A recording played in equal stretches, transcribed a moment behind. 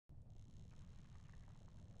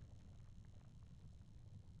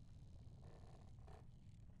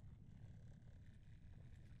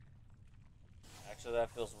Actually,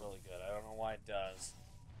 that feels really good. I don't know why it does.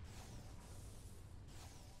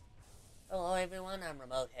 Hello, everyone. I'm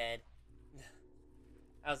Remote Head.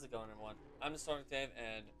 How's it going, everyone? I'm Nostalgic Dave,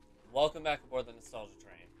 and welcome back aboard the Nostalgia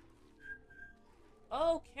Train.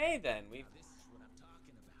 Okay, then. Now this is what I'm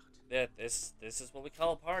talking about. Yeah, this is what we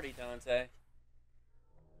call a party, Dante.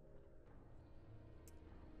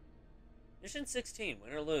 Mission 16,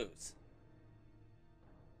 win or lose.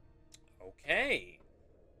 Okay.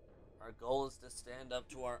 Our goal is to stand up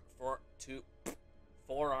to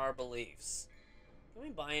for our beliefs. Can we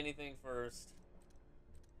buy anything first?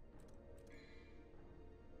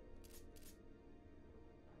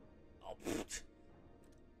 Oh,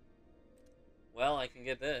 well, I can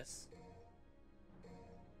get this.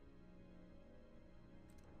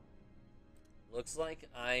 Looks like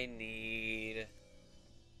I need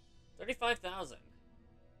 35,000.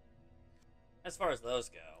 As far as those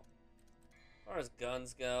go. As far as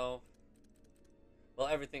guns go, well,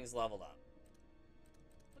 everything's leveled up.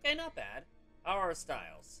 Okay, not bad. How are our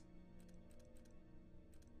styles?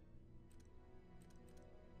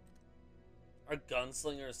 Our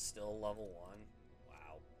gunslinger is still level 1.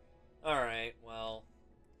 Wow. Alright, well,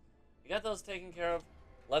 we got those taken care of.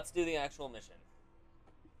 Let's do the actual mission.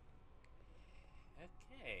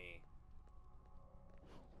 Okay.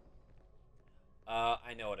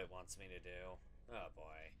 I know what it wants me to do. Oh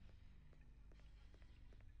boy.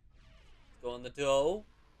 Let's go in the dough.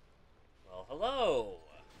 Well, hello.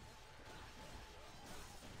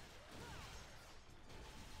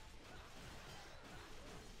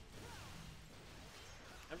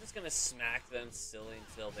 I'm just gonna smack them silly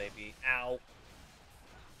until they be ow.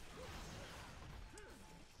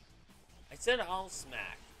 I said I'll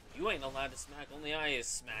smack. You ain't allowed to smack, only I is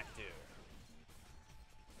smack dude.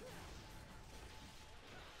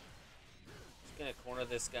 Just gonna corner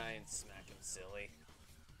this guy and smack him silly.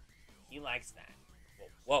 He likes that. Whoa,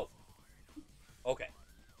 whoa. Okay.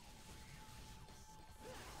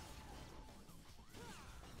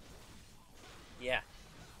 Yeah.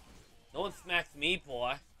 No one smacked me,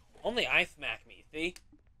 boy. Only I smack me, see?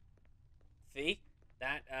 See?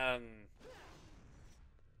 That, I'm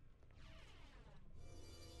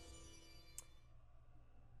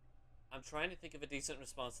trying to think of a decent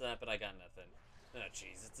response to that, but I got nothing. Oh,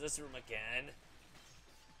 jeez, it's this room again.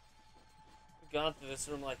 We've gone through this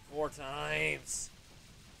room like 4 times.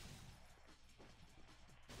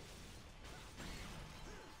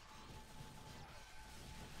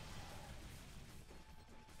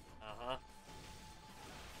 Uh-huh.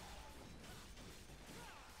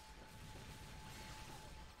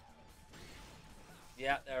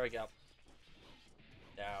 Yeah, there we go.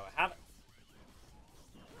 There we have it.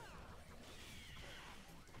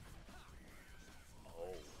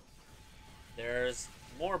 Oh. There's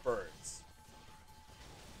more birds.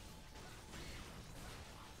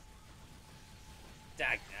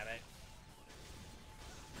 Dagnabbit.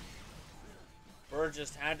 Bird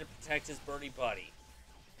just had to protect his birdie buddy.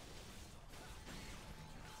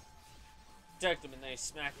 Protect him and they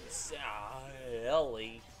smack him.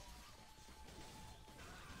 Ellie.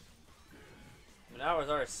 I mean, that was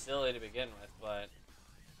already silly to begin with, but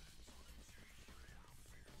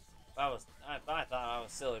I thought I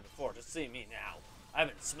was silly before. Just see me now. I've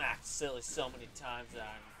been smacked silly so many times that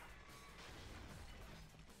I'm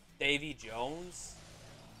Davy Jones.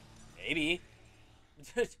 Maybe.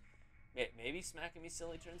 Maybe smacking me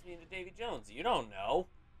silly turns me into Davy Jones. You don't know.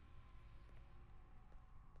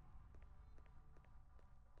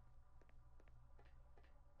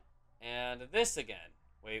 And this again.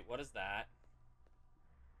 Wait, what is that?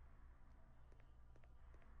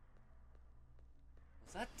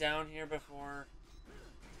 Was that down here before?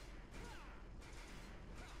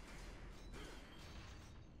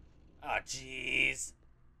 Ah, oh, jeez.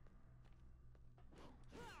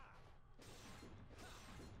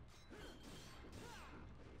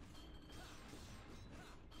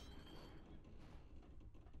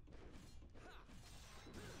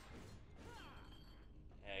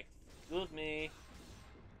 Excuse me.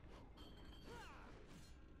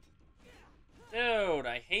 Dude,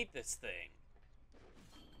 I hate this thing.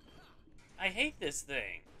 I hate this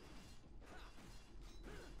thing.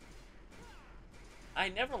 I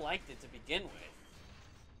never liked it to begin with.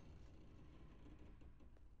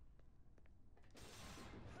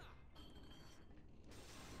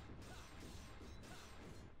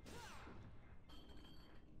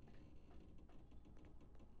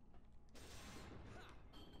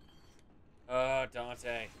 Oh,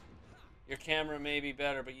 Dante. Your camera may be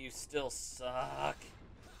better, but you still suck.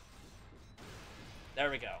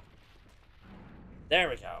 There we go. There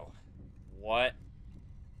we go. What?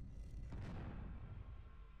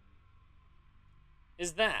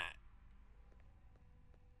 is that?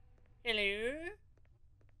 Hello?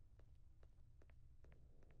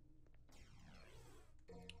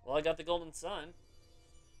 Well, I got the golden sun.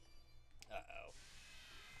 Uh-oh.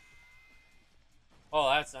 Oh,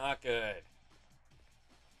 that's not good.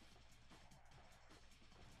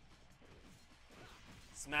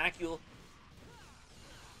 Smack you.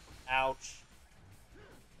 Ouch.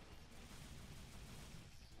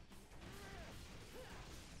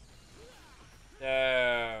 Dude.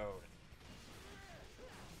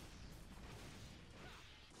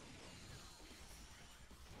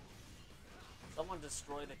 Someone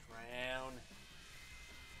destroy the crown.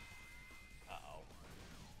 Uh-oh.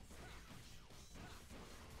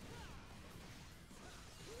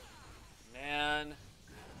 Man.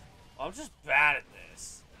 I'm just bad at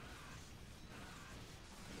this.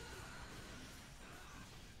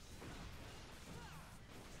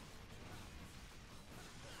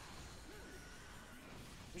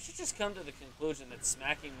 We should just come to the conclusion that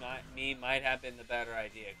smacking me might have been the better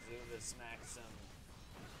idea, because it would have smacked some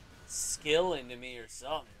skill into me or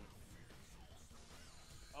something.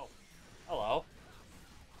 Oh, hello.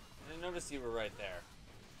 I didn't notice you were right there.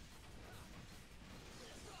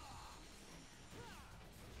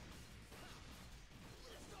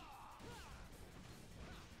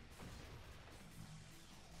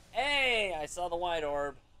 Hey, I saw the white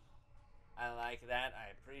orb. I like that. I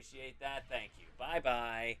appreciate that. Thank you.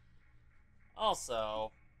 Bye-bye.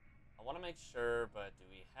 Also, I want to make sure, but do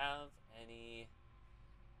we have any...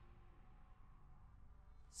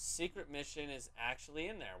 Secret mission is actually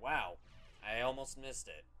in there. Wow. I almost missed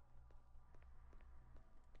it.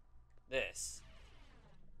 This.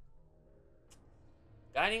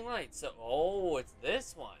 Guiding light. So, oh, it's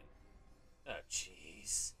this one. Oh,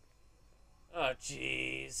 jeez. Oh,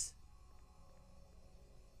 jeez.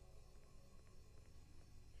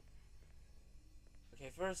 Okay,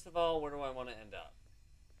 first of all, where do I want to end up?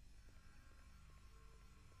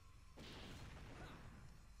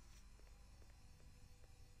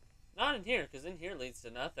 Not in here, because in here leads to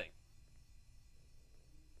nothing.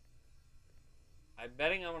 I'm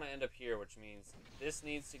betting I want to end up here, which means this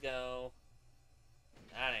needs to go.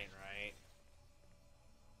 That ain't right.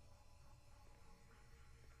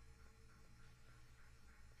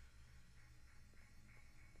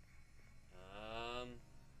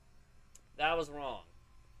 That was wrong.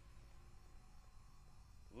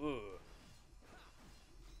 Ooh.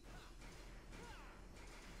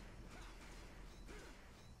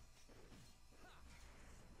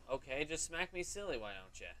 Okay, just smack me silly, why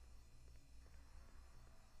don't you?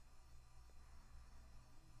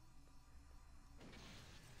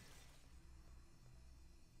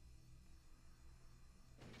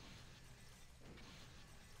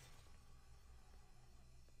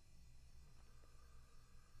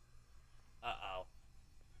 Uh-oh.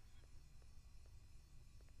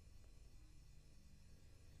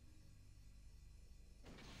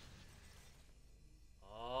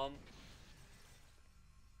 Um...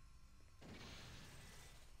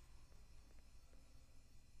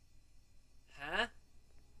 Huh?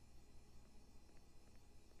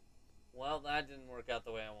 Well, that didn't work out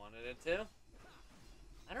the way I wanted it to.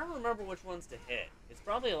 I don't remember which ones to hit. It's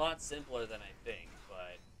probably a lot simpler than I think,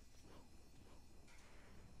 but...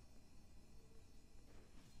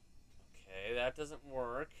 Okay, that doesn't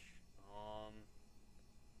work. I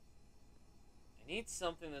need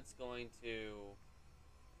something that's going to...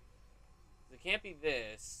 It can't be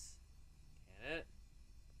this. Can it?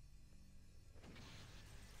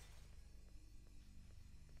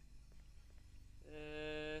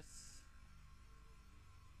 This...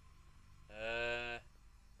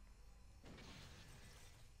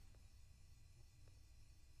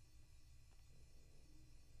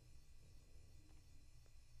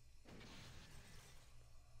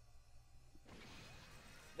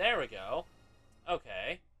 There we go.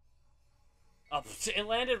 Okay. Oh, it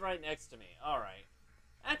landed right next to me. Alright.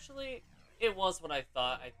 Actually, it was what I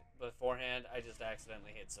thought beforehand. I just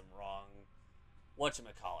accidentally hit some wrong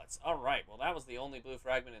whatchamacallits. Alright, well that was the only blue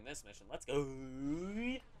fragment in this mission. Let's go.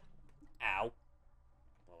 Ow.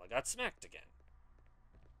 Well, I got smacked again.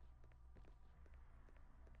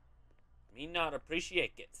 Me not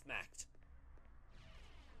appreciate get smacked.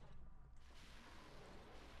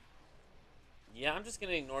 Yeah, I'm just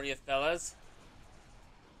gonna ignore you fellas.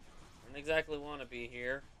 I don't exactly want to be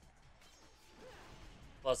here.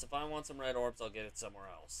 Plus, if I want some red orbs, I'll get it somewhere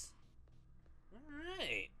else.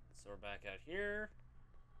 Alright. So we're back out here.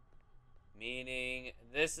 Meaning,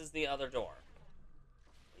 this is the other door.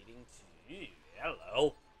 Leading to...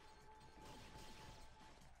 Hello.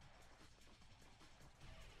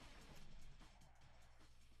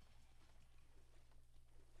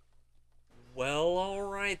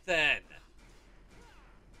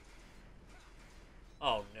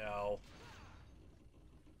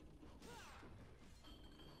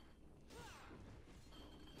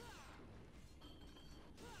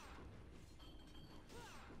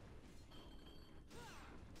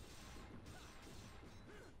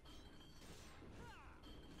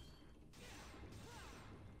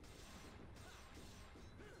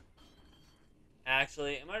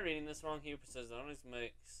 Actually, am I reading this wrong? He says it always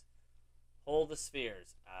makes hold the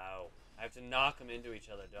spheres. Ow. I have to knock them into each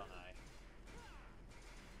other, don't I?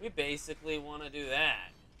 We basically want to do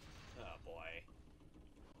that. Oh, boy.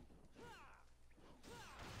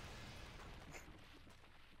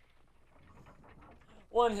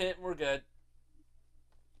 One hit, we're good.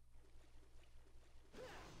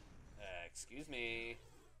 Excuse me.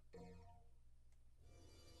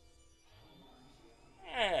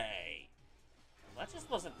 Hey. That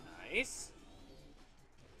just wasn't nice.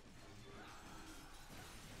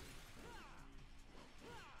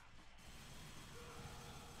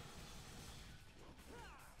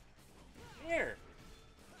 Here.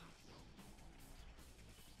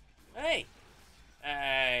 Hey.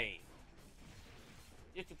 Hey.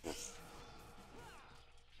 You have to...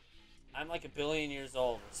 I'm like 1,000,000,000 years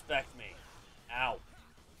old. Respect me. Ow.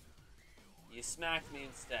 You smacked me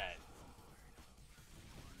instead.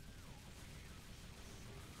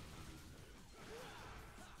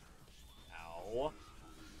 Ow.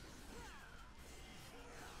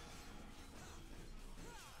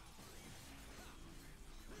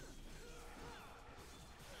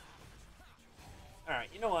 Alright,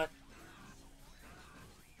 you know what?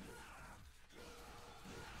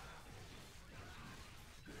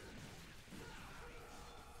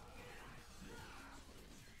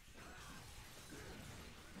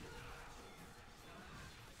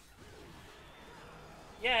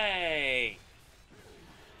 Yay!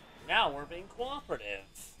 Now we're being cooperative.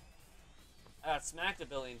 I got smacked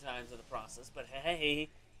 1,000,000,000 times in the process, but hey,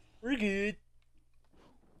 we're good.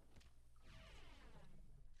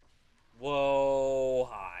 Whoa,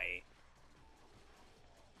 hi.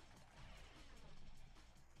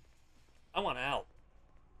 I want out.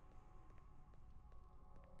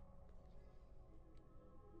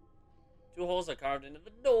 Two holes are carved into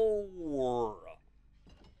the door.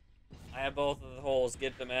 I have both of the holes.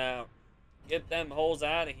 Get them out. Get them holes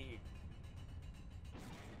out of here.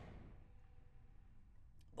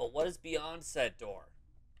 But what is beyond said door?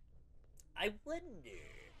 I wonder.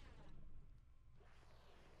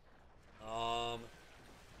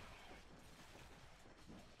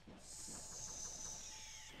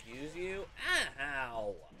 Excuse you?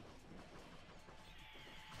 Ow!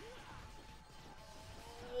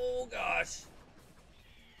 Oh gosh.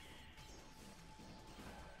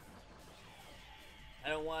 I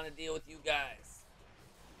don't want to deal with you guys.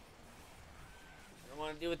 I don't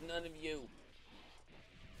want to deal with none of you.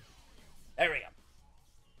 There we go.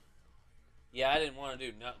 Yeah, I didn't want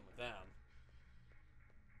to do nothing with them.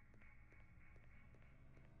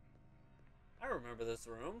 I remember this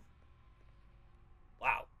room.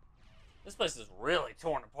 Wow. This place is really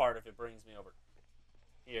torn apart if it brings me over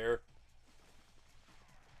here.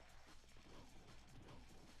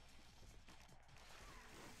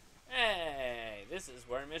 Hey, this is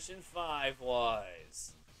where mission 5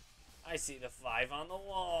 was. I see the 5 on the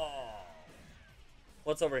wall.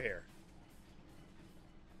 What's over here?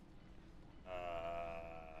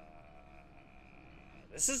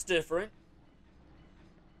 This is different.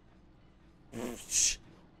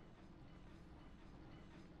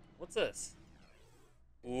 What's this?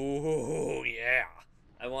 Ooh, yeah.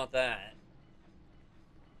 I want that.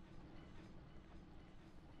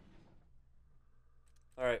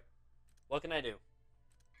 Alright. What can I do?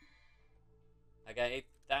 I got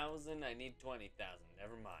 8,000. I need 20,000.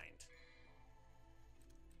 Never mind.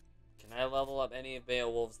 Can I level up any of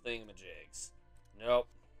Beowulf's thingamajigs? Nope.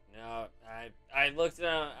 No. I looked at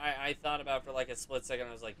I thought about it for like a split second.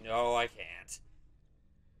 I was like, no, I can't.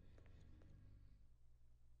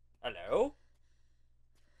 Hello?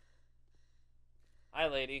 Hi,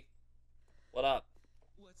 lady. What up?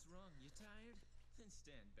 What's wrong? You tired? Then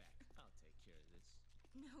stand back. I'll take care of this.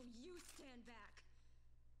 No, you stand back.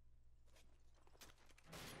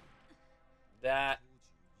 That. I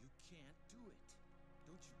told you, you can't do it.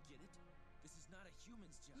 Don't you get it? This is not a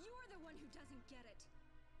human's job. You're the one who doesn't get it.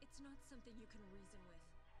 It's not something you can reason with.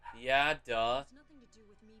 Yeah, duh. It's nothing to do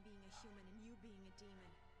with me being a human and you being a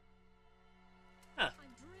demon. Huh.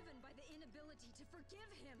 I'm driven by the inability to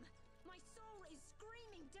forgive him. My soul is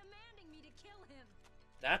screaming, demanding me to kill him.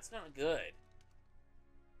 That's not good.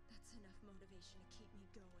 That's enough motivation to keep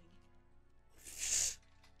me going.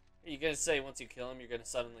 Are you gonna say once you kill him, you're gonna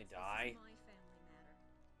suddenly die? This is my family matter.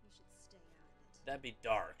 You should stay out of it. That'd be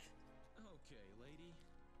dark. Okay, lady.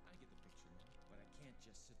 I get the picture, but I can't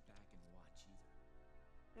just sit back and watch either.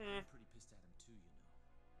 I'm pretty pissed at him too, you know.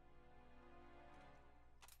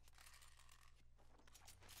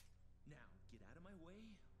 Now, get out of my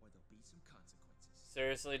way, or there'll be some consequences.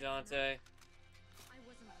 Seriously, Dante? I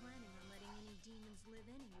wasn't planning on letting any demons live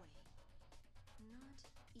anyway. Not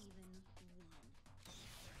even one.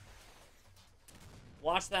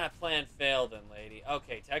 Watch that plan fail then, lady.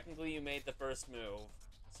 Okay, technically you made the first move.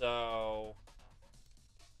 So...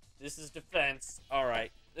 this is defense.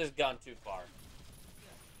 Alright, this has gone too far.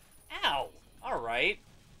 Ow! Alright.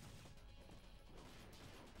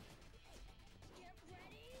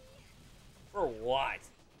 For what?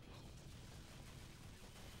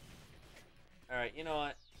 Alright, you know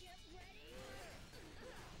what?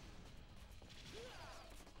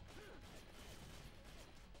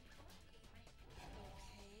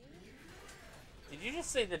 Did you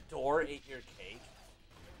just say the door ate your cake?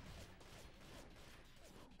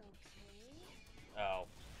 Oh.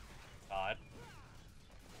 God.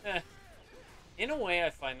 In a way, I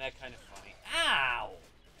find that kind of funny. Ow!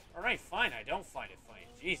 Alright, fine, I don't find it funny.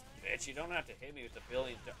 Jeez, bitch, you don't have to hit me with a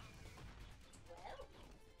billion...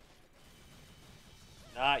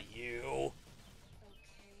 Not you.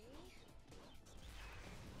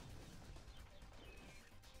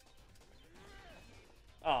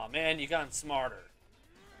 Oh man, you gotten smarter.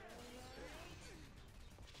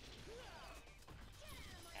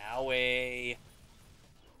 Owie.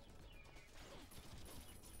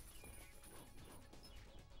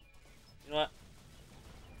 You know what?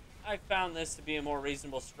 I found this to be a more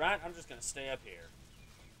reasonable strat. I'm just gonna stay up here.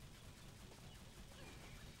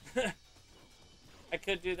 I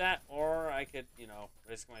could do that, or I could, you know,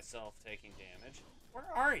 risk myself taking damage. Where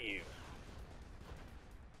are you?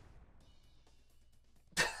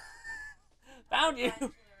 Found you!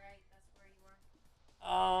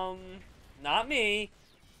 Not me.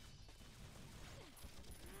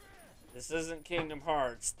 This isn't Kingdom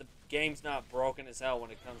Hearts. The game's not broken as hell when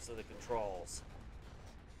it comes to the controls.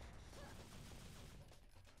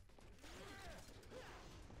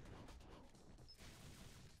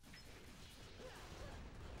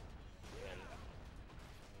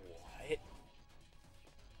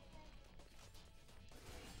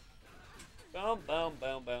 Boom, boom,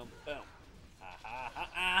 boom, boom, boom. Ha ha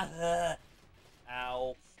ha ha.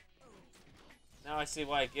 Ow. Now I see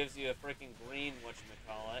why it gives you a freaking green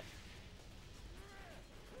whatchamacallit.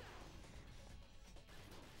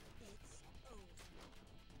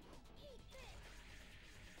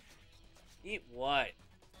 Eat what?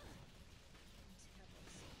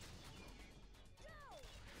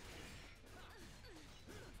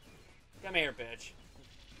 Come here, bitch.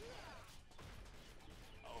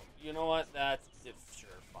 Oh, you know what? That's sure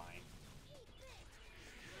fine.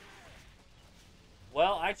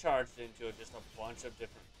 Well, I charged into just a bunch of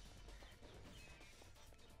different...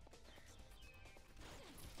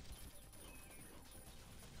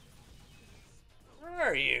 Where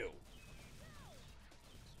are you?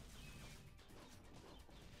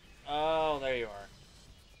 Oh, there you are.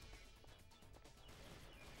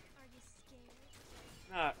 Are you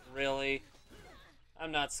scared? Not really.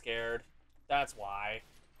 I'm not scared. That's why.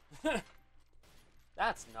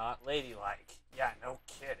 That's not ladylike. Yeah, no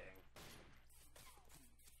kidding.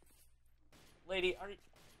 Lady,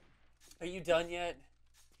 are you done yet?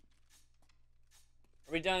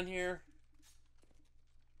 Are we done here?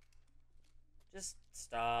 Just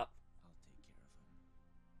stop. I'll take care of him.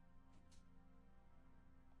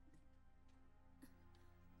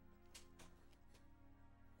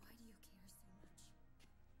 Why do you care so much?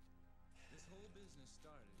 This whole business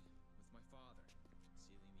started with my father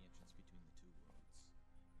sealing the entrance between the two worlds.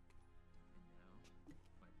 And now,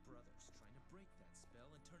 my brother's trying to break that spell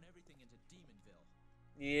and turn everything into Demonville.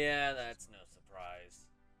 Yeah, that's no surprise.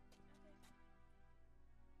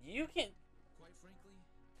 You can... Quite frankly,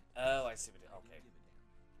 Oh, I see what you... I Okay. didn't give a damn.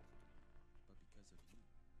 But because of you,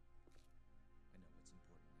 I know what's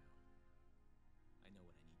important now. I know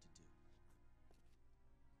what I need to do.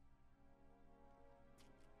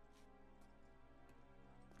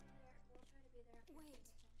 Wait.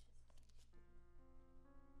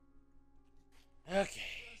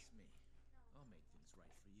 Okay. Trust me, I'll make things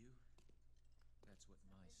right for you. That's what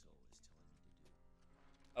my soul is telling me to do.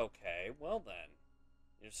 Okay, well then.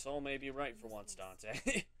 Your soul may be right for once, Dante.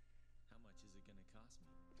 How much is it gonna cost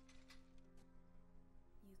me?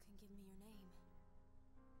 You can give me your name.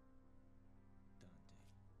 Dante.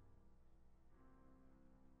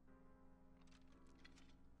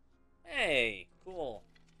 Hey, cool.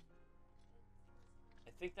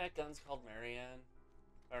 I think that gun's called Marianne,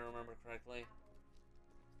 if I remember correctly.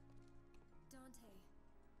 Dante,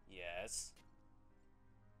 Yes.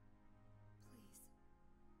 please.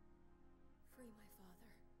 Free my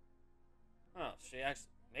father. Oh, she actually...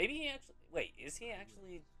 Maybe he actually... Wait, is he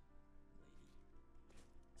actually...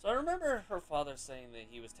 So I remember her father saying that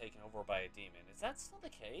he was taken over by a demon. Is that still the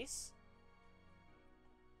case?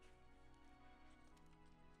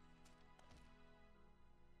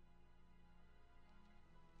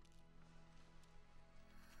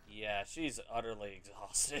 Yeah, she's utterly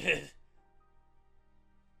exhausted.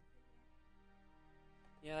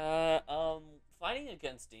 Yeah, fighting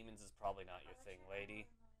against demons is probably not your thing, lady.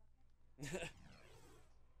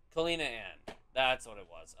 Kalina Ann. That's what it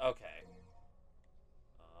was. Okay.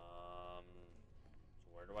 So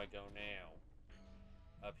where do I go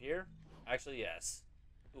now? Up here? Actually, yes.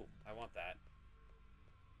 Ooh, I want that.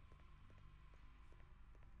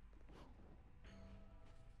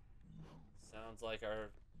 Sounds like our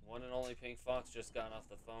one and only Pink Fox just got off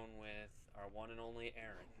the phone with our one and only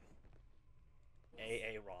Aaron.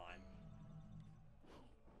 Ron.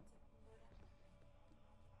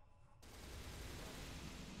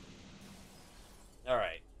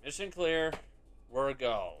 Alright, mission clear. We're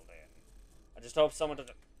golden. I just hope someone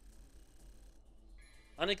doesn't...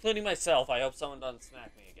 Unincluding myself, I hope someone doesn't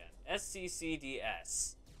smack me again.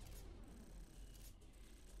 SCCDS.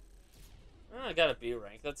 Oh, I got a B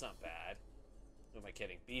rank. That's not bad. Who am I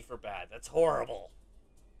kidding? B for bad. That's horrible.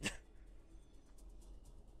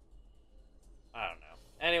 I don't know.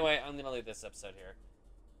 Anyway, I'm going to leave this episode here.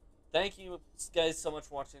 Thank you guys so much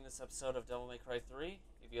for watching this episode of Devil May Cry 3.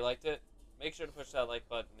 If you liked it, make sure to push that like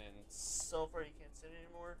button, and so far you can't sit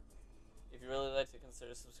anymore. If you really like to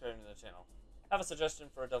consider subscribing to the channel. Have a suggestion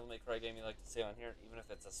for a Devil May Cry game you'd like to see on here, even if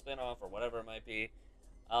it's a spin-off or whatever it might be.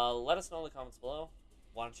 Let us know in the comments below.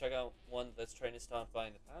 Want to check out one that's train has stopped by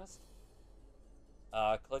in the past?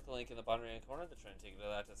 Click the link in the bottom right corner. The train will take you to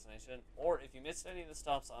that destination. Or if you missed any of the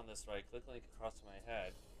stops on this ride, click the link across to my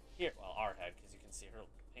head. Here, well, our head, because you can see her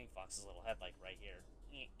Pink Fox's little head, like, right here.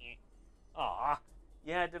 Aw,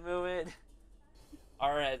 you had to move it.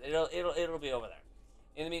 Our head, it'll be over there.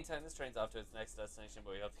 In the meantime, this train's off to its next destination,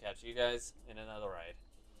 but we hope to catch you guys in another ride.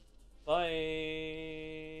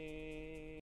 Bye!